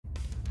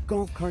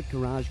Golf Cart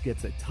Garage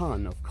gets a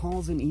ton of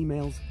calls and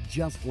emails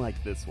just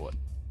like this one.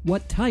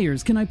 What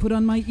tires can I put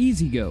on my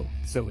EZGO?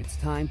 So it's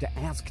time to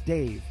Ask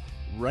Dave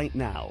right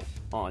now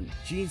on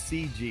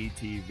GCG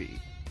TV.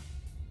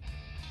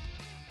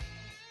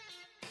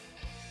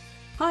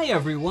 Hi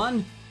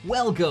everyone,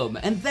 welcome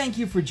and thank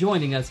you for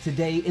joining us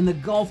today in the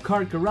Golf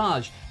Cart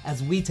Garage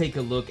as we take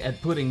a look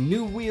at putting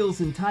new wheels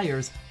and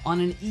tires on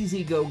an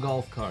EZGO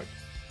golf cart.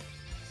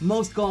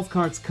 Most golf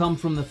carts come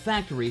from the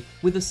factory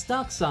with a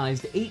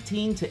stock-sized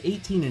 18 to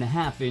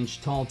 18.5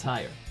 inch tall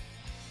tire.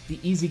 The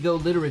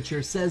EZGO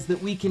literature says that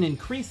we can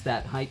increase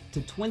that height to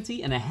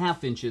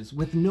 20.5 inches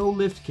with no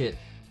lift kit,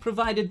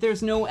 provided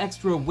there's no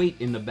extra weight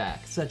in the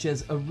back, such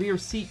as a rear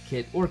seat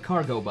kit or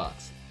cargo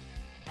box.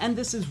 And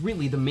this is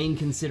really the main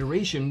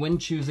consideration when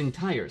choosing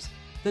tires.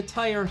 The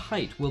tire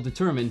height will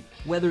determine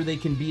whether they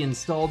can be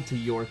installed to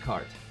your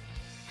cart.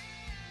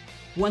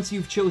 Once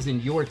you've chosen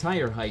your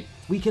tire height,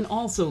 we can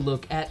also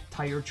look at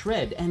tire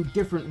tread and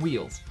different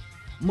wheels.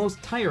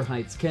 Most tire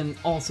heights can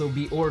also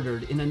be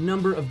ordered in a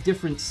number of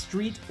different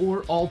street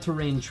or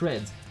all-terrain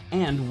treads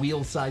and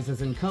wheel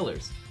sizes and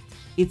colors.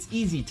 It's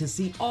easy to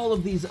see all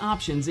of these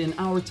options in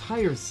our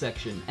tires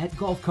section at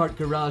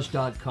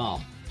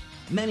golfcartgarage.com.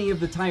 Many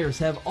of the tires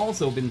have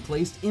also been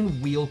placed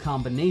in wheel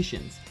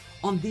combinations.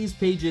 On these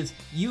pages,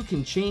 you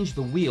can change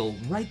the wheel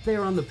right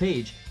there on the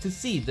page to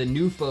see the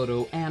new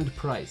photo and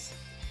price.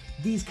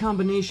 These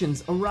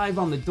combinations arrive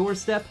on the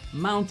doorstep,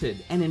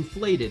 mounted and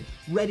inflated,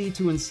 ready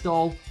to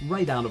install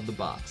right out of the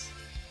box.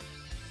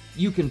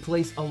 You can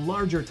place a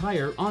larger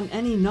tire on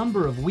any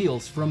number of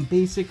wheels, from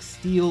basic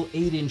steel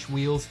 8-inch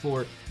wheels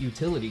for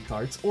utility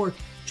carts, or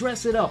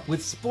dress it up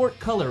with sport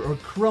color or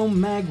chrome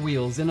mag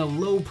wheels in a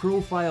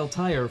low-profile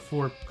tire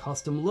for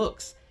custom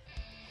looks.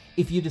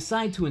 If you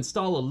decide to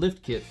install a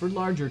lift kit for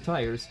larger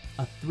tires,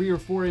 a 3 or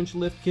 4 inch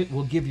lift kit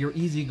will give your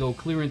EZGO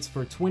clearance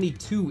for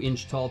 22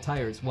 inch tall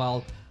tires,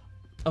 while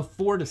a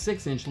 4 to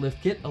 6 inch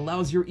lift kit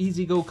allows your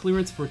EZGO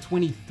clearance for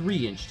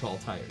 23 inch tall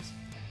tires.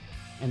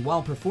 And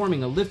while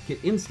performing a lift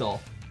kit install,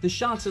 the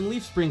shocks and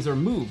leaf springs are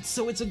moved,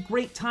 so it's a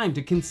great time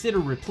to consider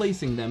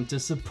replacing them to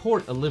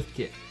support a lift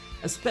kit,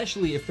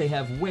 especially if they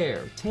have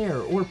wear,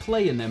 tear, or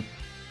play in them,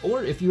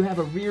 or if you have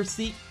a rear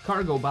seat,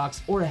 cargo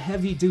box, or a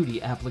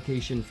heavy-duty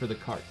application for the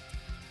cart.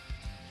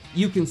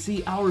 You can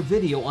see our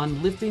video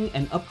on lifting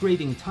and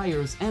upgrading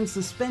tires and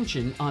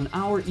suspension on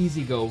our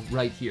EZGO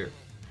right here.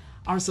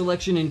 Our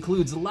selection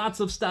includes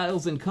lots of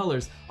styles and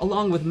colors,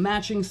 along with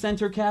matching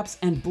center caps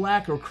and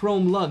black or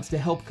chrome lugs to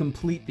help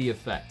complete the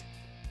effect.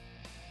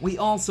 We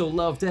also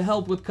love to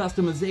help with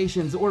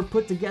customizations or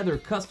put together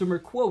customer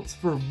quotes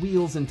for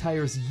wheels and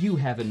tires you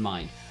have in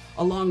mind,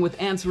 along with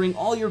answering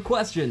all your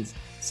questions.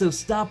 So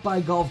stop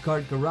by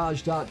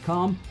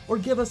golfcartgarage.com or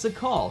give us a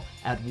call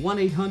at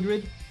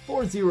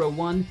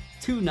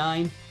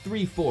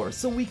 1-800-401-2934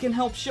 so we can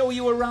help show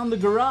you around the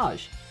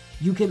garage.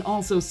 You can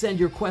also send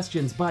your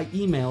questions by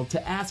email to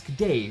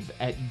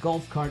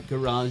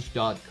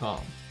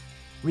askdave@golfcartgarage.com.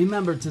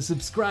 Remember to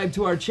subscribe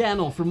to our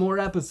channel for more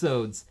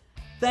episodes.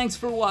 Thanks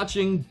for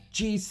watching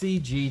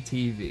GCG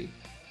TV.